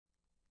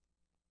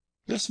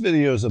This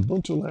video is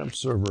Ubuntu LAMP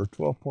Server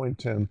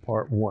 12.10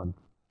 Part 1.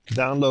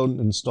 Download and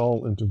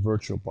install into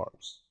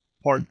VirtualBox.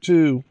 Part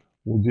 2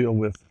 will deal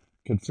with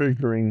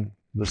configuring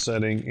the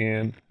setting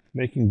and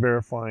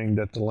verifying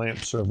that the LAMP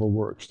server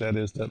works. That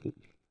is, that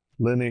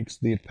Linux,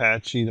 the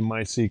Apache, the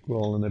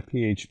MySQL, and the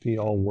PHP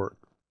all work.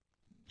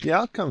 The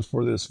outcomes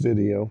for this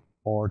video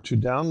are to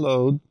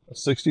download a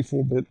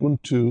 64-bit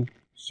Ubuntu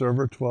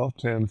Server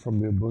 12.10 from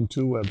the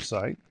Ubuntu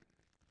website.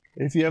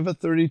 If you have a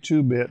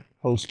 32-bit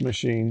host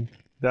machine,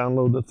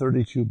 download the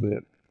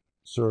 32-bit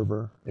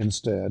server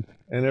instead,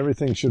 and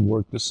everything should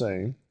work the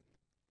same.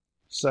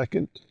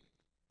 Second,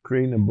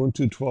 create an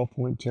Ubuntu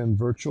 12.10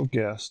 virtual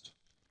guest.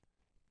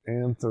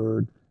 And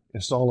third,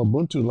 install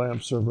Ubuntu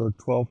LAMP Server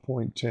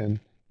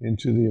 12.10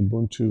 into the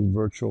Ubuntu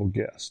virtual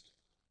guest.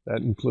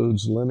 That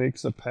includes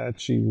Linux,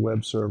 Apache,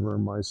 web server,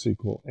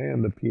 MySQL,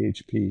 and the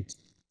PHP.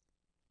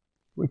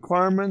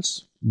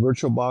 Requirements: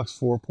 VirtualBox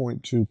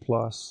 4.2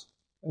 Plus,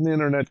 an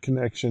internet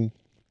connection,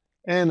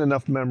 and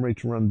enough memory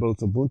to run both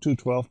Ubuntu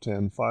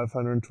 12.10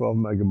 512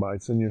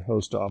 megabytes in your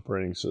host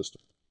operating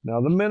system.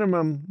 Now, the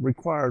minimum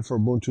required for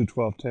Ubuntu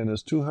 12.10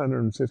 is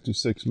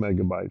 256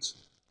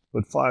 megabytes,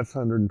 but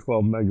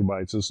 512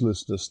 megabytes is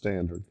listed as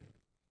standard.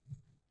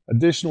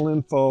 Additional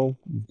info: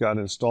 you've got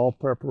install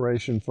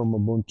preparation from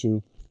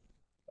Ubuntu,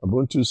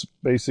 Ubuntu's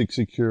basic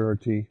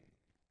security,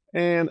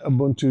 and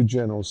Ubuntu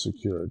general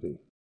security.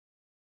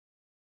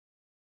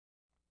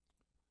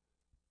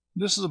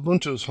 This is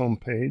Ubuntu's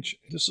homepage.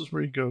 This is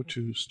where you go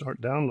to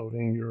start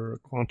downloading your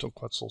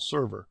Quetzal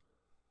server.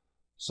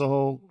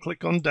 So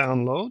click on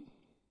Download.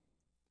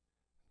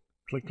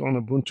 Click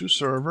on Ubuntu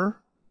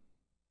Server.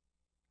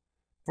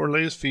 For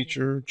latest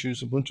feature,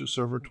 choose Ubuntu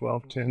Server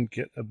 12.10,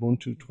 get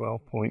Ubuntu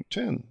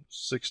 12.10,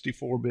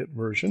 64-bit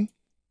version.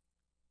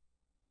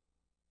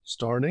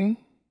 Starting.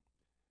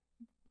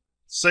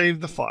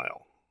 Save the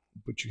file,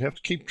 but you have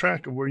to keep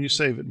track of where you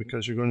save it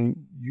because you're going to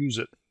use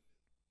it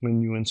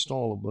when you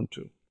install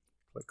Ubuntu.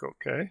 Click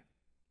OK.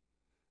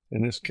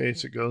 In this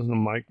case, it goes in the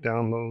mic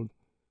download.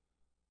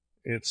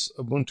 It's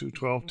Ubuntu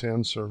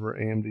 12.10 server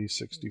AMD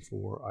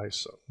 64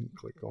 ISO. And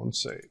click on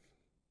Save.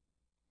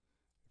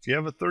 If you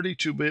have a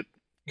 32-bit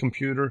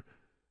computer,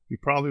 you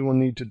probably will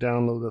need to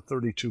download a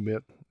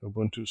 32-bit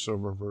Ubuntu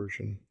server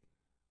version.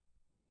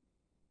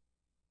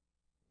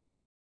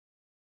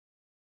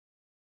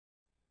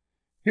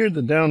 Here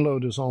the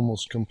download is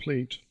almost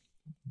complete.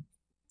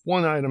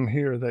 One item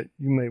here that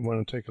you may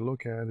want to take a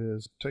look at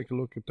is take a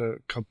look at the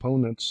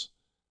components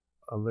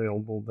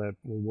available that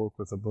will work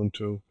with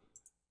Ubuntu.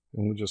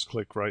 And we'll just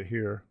click right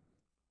here.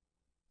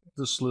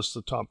 This lists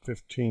the top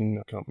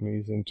 15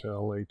 companies: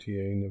 Intel, ATA,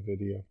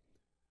 NVIDIA.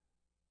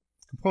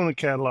 Component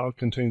catalog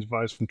contains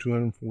devices from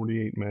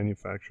 248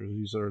 manufacturers.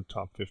 These are the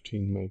top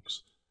 15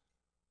 makes.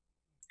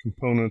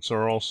 Components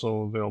are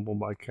also available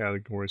by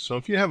category. So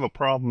if you have a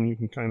problem, you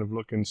can kind of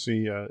look and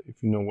see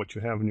if you know what you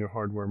have in your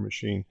hardware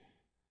machine.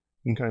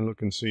 You can kind of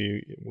look and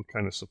see what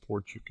kind of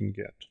support you can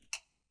get.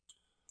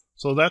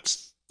 So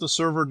that's the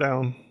server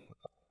down.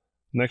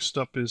 Next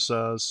up is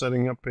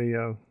setting up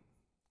a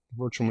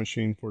virtual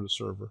machine for the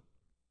server.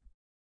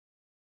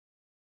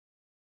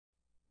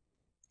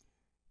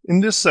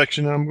 In this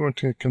section, I'm going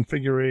to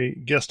configure a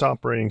guest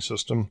operating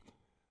system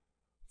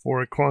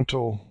for a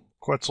Quetzal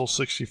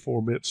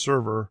 64-bit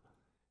server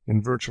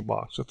in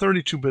VirtualBox. A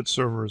 32-bit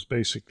server is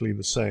basically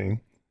the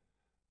same.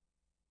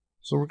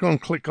 So we're going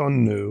to click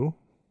on New.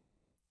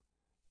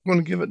 I'm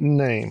going to give it a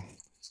name.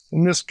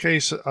 In this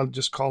case, I'll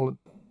just call it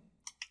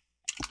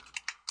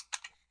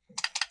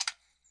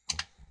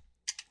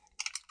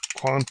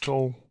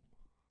Quetzal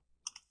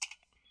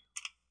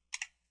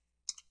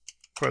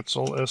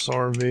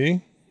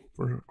SRV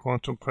for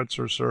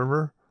Quetzal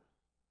server.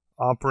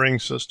 Operating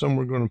system,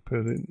 we're going to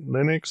put in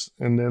Linux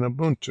and then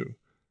Ubuntu.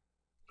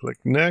 Click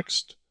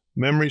Next.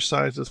 Memory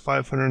size is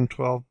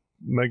 512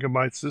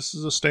 megabytes. This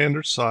is a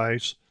standard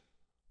size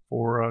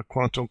for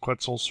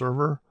Quetzal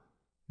server.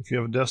 If you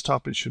have a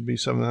desktop, it should be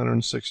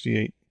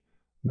 768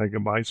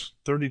 megabytes.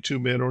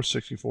 32-bit or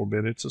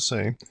 64-bit, it's the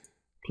same.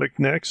 Click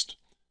Next.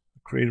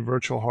 Create a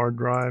virtual hard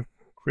drive.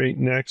 Create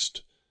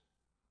Next.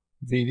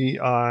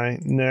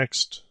 VDI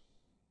Next.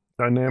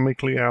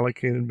 Dynamically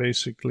allocated.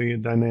 Basically,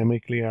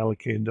 dynamically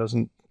allocated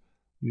doesn't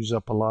use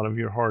up a lot of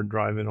your hard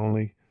drive. It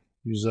only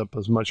uses up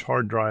as much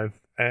hard drive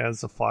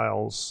as the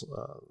files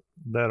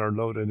that are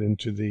loaded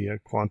into the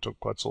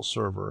Quetzal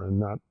server,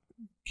 and not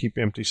keep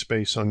empty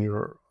space on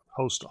your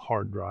host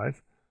hard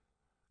drive.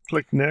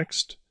 Click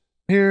Next.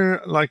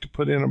 Here, I like to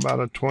put in about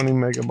a 20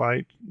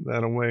 megabyte.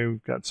 That way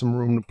we've got some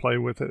room to play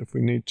with it if we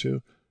need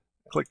to.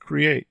 Click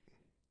Create.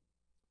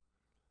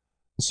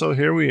 So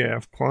here we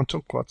have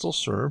Quetzal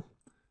serve.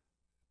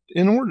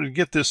 In order to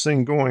get this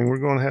thing going, we're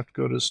going to have to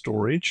go to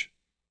Storage.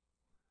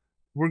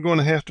 We're going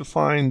to have to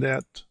find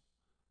that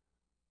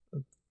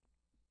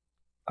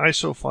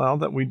ISO file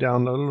that we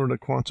downloaded, or the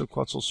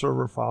Quetzal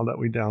server file that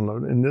we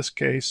downloaded. In this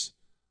case,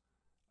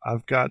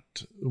 I've got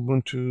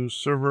Ubuntu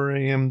Server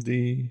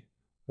AMD.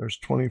 There's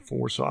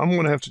 24, so I'm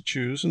going to have to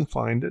choose and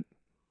find it.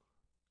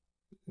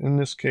 In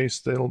this case,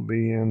 that'll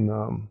be in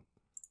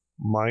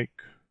mic,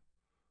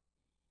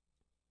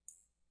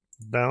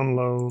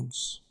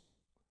 downloads,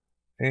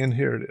 and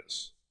here it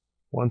is.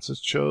 Once it's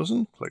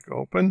chosen, click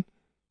open.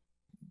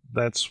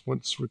 That's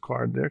what's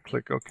required there.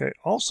 Click OK.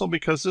 Also,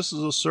 because this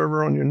is a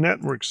server on your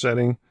network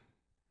setting,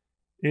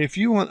 if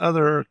you want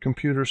other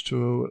computers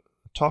to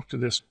talk to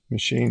this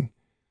machine,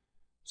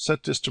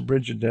 set this to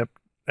bridge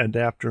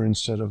adapter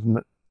instead of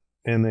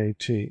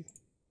NAT.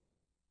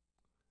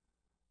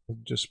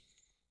 Just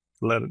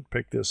let it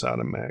pick this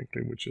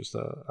automatically, which is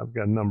I've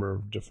got a number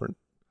of different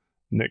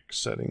NIC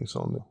settings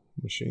on the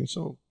machine.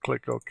 So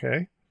click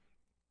OK.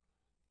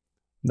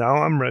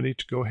 Now I'm ready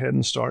to go ahead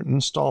and start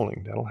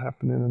installing. That'll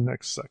happen in the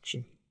next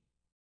section.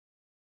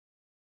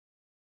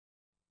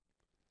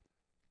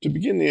 To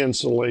begin the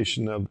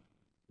installation of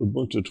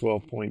Ubuntu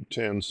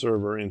 12.10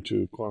 server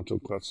into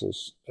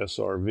Quetzal's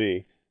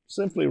SRV,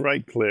 simply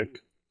right-click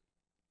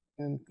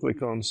and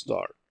click on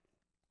Start.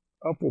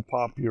 Up will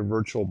pop your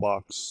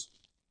VirtualBox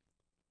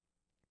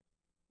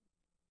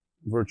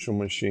virtual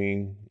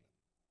machine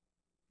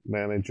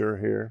manager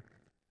here.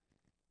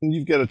 And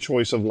you've got a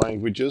choice of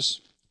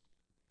languages.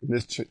 In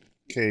this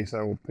case,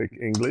 I will pick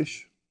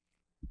English.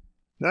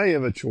 Now you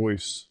have a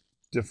choice,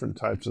 different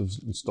types of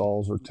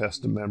installs or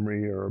test of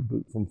memory or a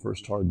boot from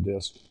first hard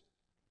disk.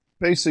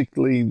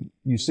 Basically,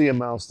 you see a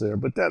mouse there,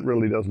 but that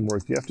really doesn't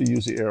work. You have to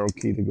use the arrow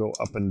key to go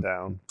up and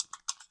down.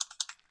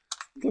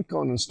 Click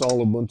on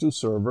Install Ubuntu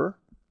Server.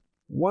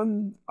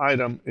 One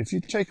item, if you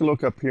take a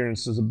look up here and it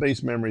says the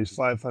base memory is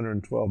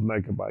 512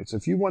 megabytes.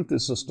 If you want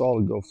this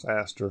install to go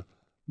faster,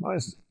 my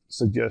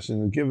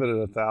suggestion is give it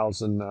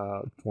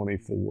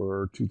 1024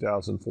 or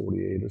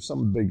 2048 or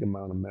some big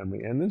amount of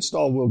memory, and the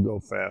install will go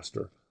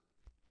faster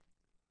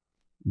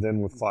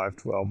than with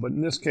 512. But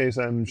in this case,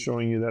 I'm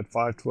showing you that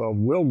 512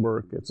 will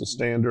work. It's a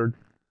standard.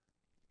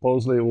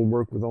 Supposedly it will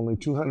work with only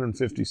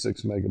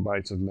 256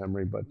 megabytes of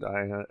memory, but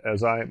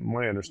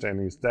my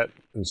understanding is that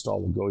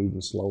install will go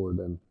even slower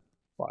than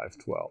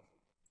 512.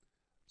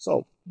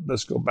 So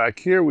let's go back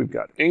here. We've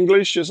got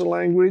English as a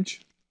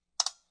language.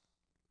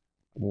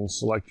 We'll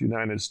select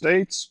United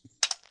States.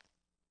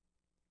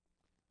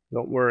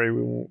 Don't worry,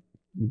 you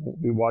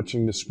won't be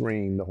watching the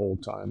screen the whole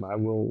time. I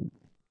will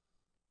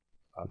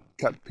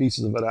cut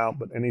pieces of it out,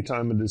 but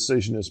anytime a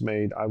decision is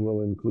made, I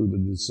will include a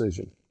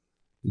decision.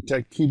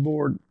 Detect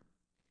keyboard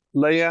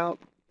layout,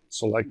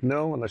 select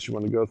no, unless you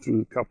want to go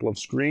through a couple of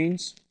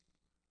screens.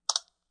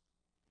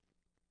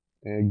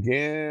 And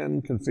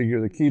again,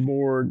 configure the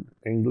keyboard,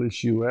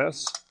 English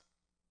US.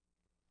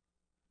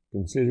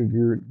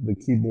 Configure the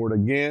keyboard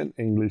again,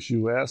 English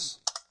US.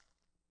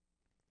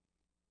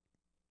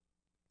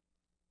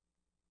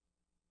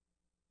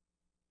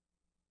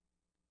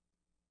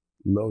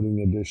 Loading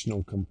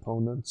additional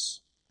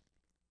components.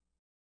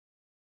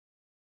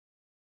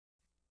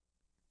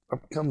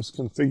 Up comes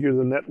configure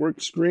the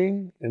network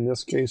screen. In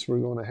this case, we're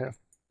going to have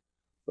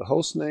the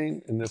host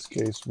name. In this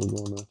case, we're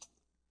going to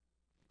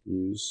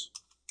use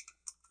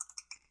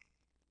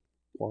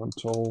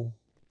Quetzal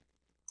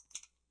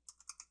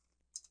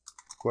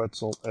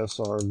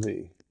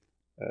SRV.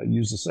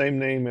 Use the same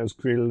name as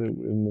created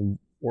in the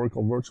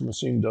Oracle Virtual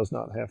Machine, does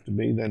not have to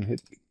be. Then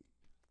hit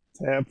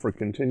Tab for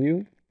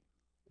continue,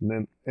 and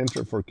then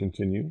Enter for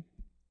continue.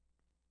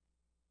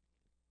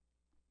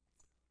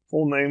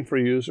 Full name for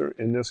user.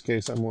 In this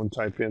case, I'm going to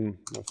type in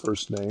my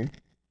first name.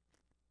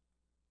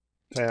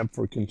 Tab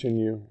for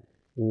continue,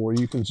 or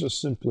you can just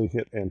simply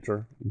hit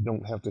Enter. You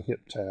don't have to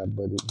hit Tab,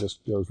 but it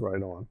just goes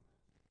right on.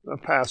 A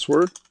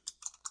password.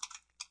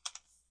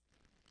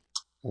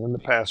 And the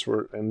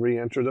password, and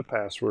re-enter the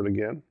password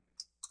again.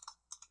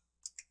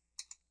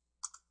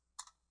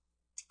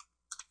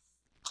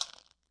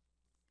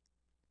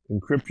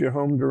 Encrypt your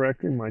home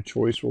directory. My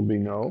choice will be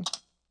no.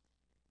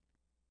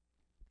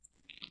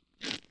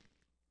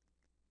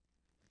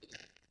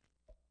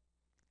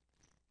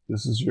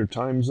 This is your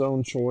time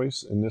zone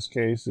choice. In this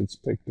case, it's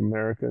picked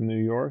America,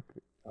 New York.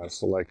 I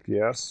select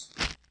yes.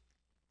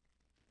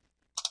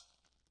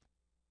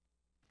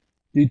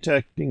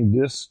 Detecting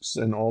disks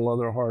and all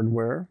other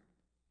hardware.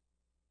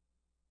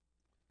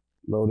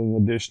 Loading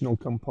additional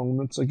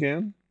components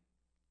again.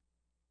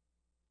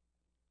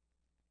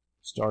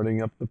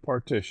 Starting up the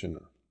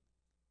partitioner.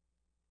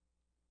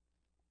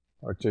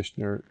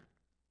 Partitioner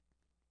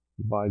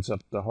divides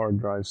up the hard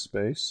drive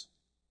space.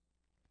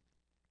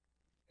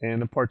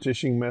 And the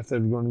partitioning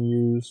method we're going to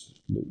use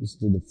is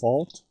the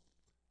default.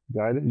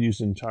 Guided,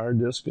 use entire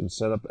disk and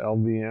set up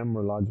LVM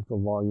or Logical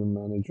Volume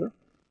Manager.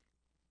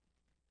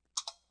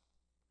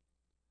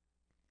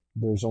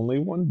 There's only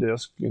one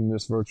disk in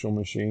this virtual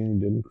machine.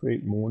 We didn't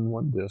create more than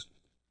one disk.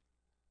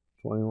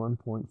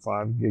 21.5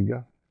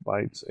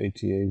 gigabytes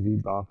ATA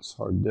VBox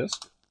hard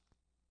disk.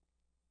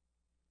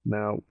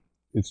 Now,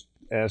 it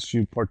asks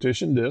you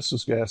partition disks.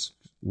 It's asks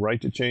right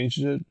to change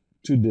it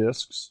to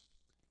disks.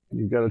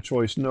 You've got a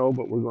choice no,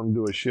 but we're going to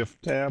do a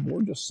shift tab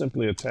or just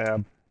simply a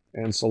tab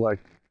and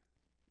select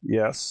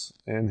yes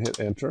and hit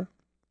enter.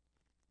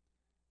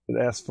 It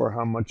asks for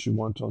how much you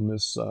want on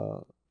this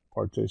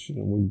partition,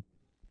 and we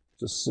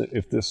just,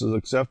 if this is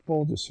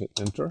acceptable, just hit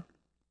enter.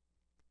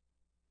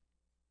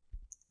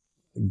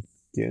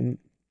 Again,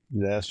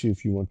 it asks you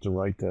if you want to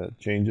write the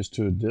changes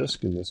to a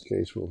disk. In this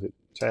case, we'll hit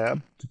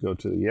Tab to go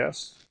to the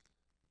yes,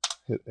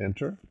 hit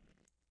Enter.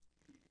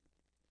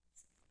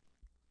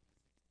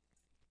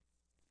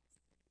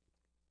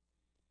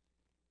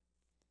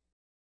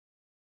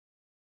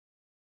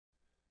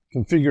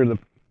 Configure the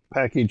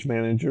package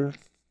manager.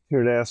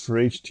 Here it asks for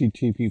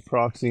HTTP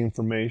proxy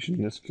information.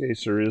 In this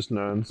case, there is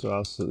none, so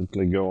I'll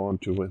simply go on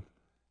to it.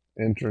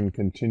 Enter and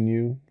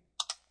continue.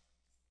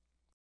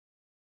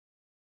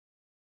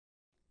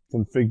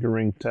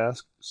 Configuring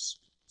task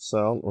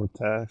cell or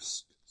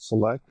task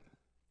select.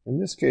 In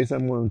this case,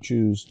 I'm going to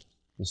choose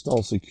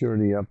install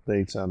security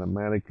updates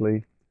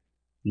automatically.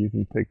 You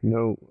can pick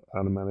no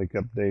automatic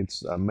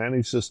updates. A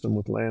managed system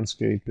with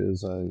landscape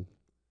is a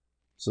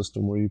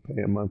system where you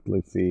pay a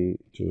monthly fee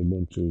to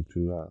Ubuntu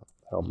to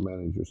help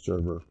manage your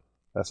server.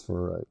 That's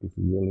for if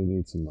you really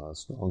need some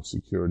strong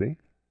security.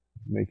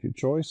 Make your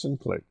choice and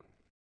click.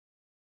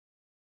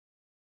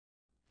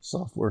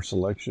 Software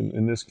selection.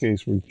 In this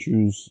case, we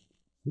choose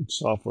which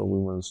software we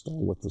want to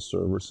install with the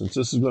server. Since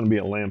this is going to be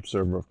a LAMP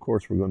server, of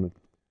course, we're going to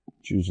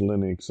choose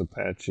Linux,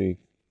 Apache,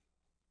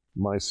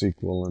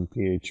 MySQL, and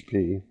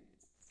PHP.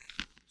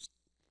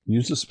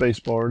 Use the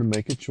spacebar to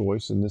make a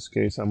choice. In this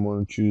case, I'm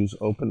going to choose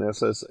Open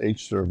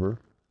SSH Server,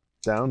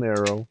 down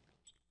arrow,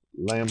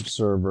 LAMP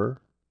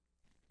Server,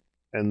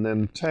 and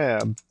then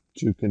Tab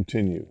to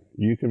continue.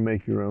 You can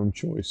make your own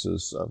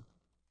choices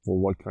for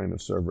what kind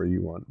of server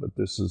you want, but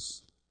this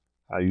is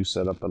how you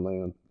set up a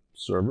LAMP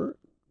server.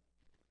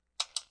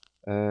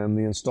 And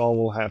the install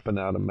will happen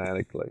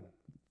automatically.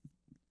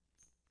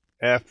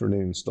 After the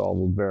install,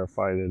 we'll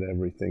verify that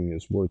everything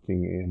is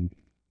working and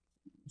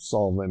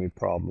solve any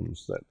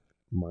problems that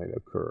might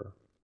occur.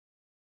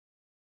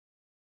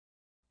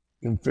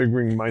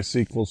 Configuring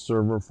MySQL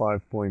Server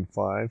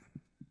 5.5.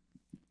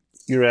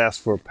 You're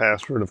asked for a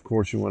password. Of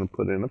course, you want to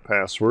put in a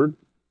password.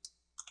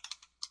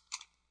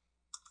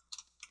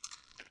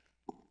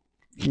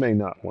 You may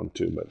not want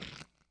to,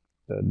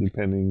 but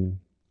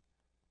depending.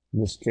 In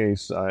this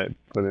case, I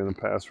put in a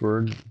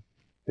password,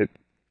 hit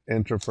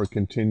Enter for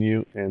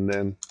continue, and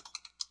then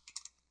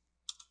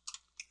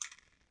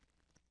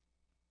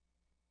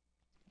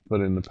put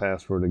in the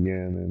password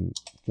again and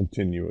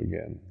continue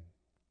again.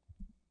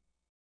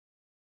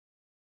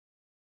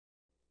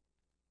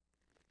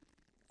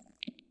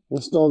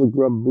 Install the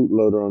Grub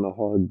bootloader on a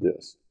hard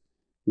disk.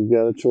 You've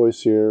got a choice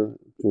here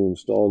to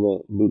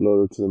install the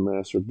bootloader to the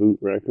master boot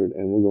record,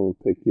 and we're going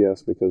to pick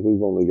yes because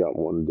we've only got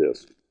one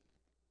disk.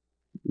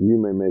 You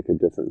may make a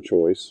different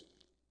choice.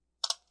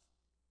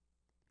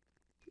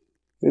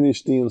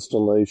 Finish the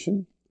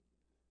installation.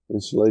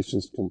 Installation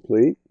is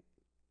complete.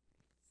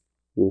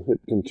 We'll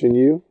hit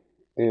continue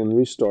and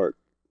restart.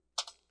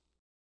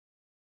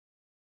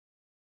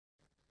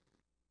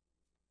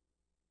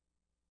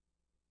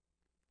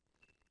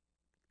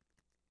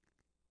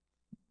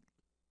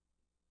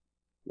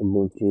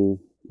 Ubuntu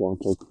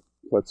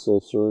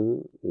Quetzal server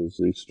is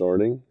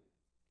restarting.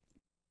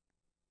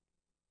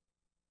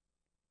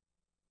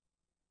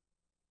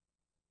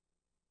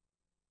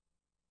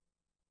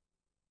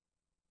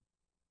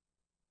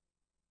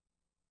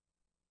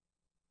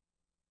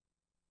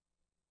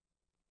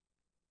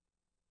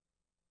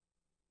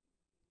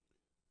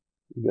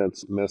 You got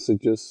some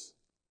messages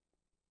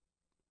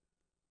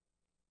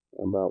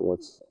about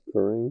what's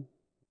occurring.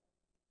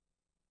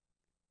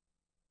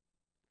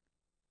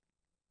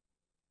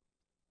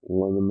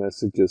 One of the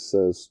messages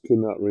says, could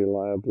not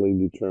reliably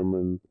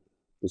determine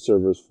the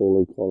server's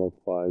fully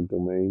qualified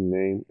domain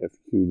name,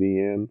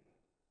 FQDN.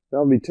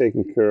 That'll be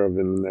taken care of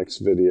in the next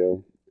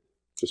video.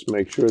 Just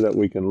make sure that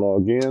we can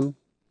log in.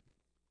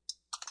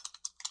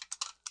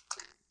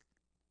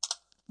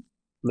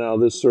 Now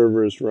this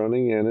server is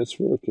running and it's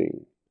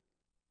working.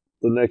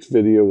 The next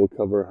video will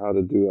cover how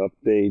to do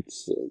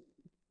updates,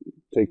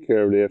 take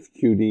care of the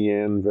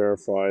FQDN,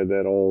 verify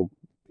that all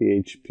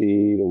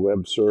PHP, the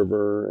web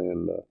server,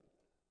 and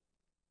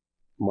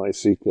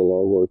MySQL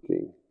are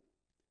working.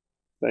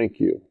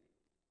 Thank you.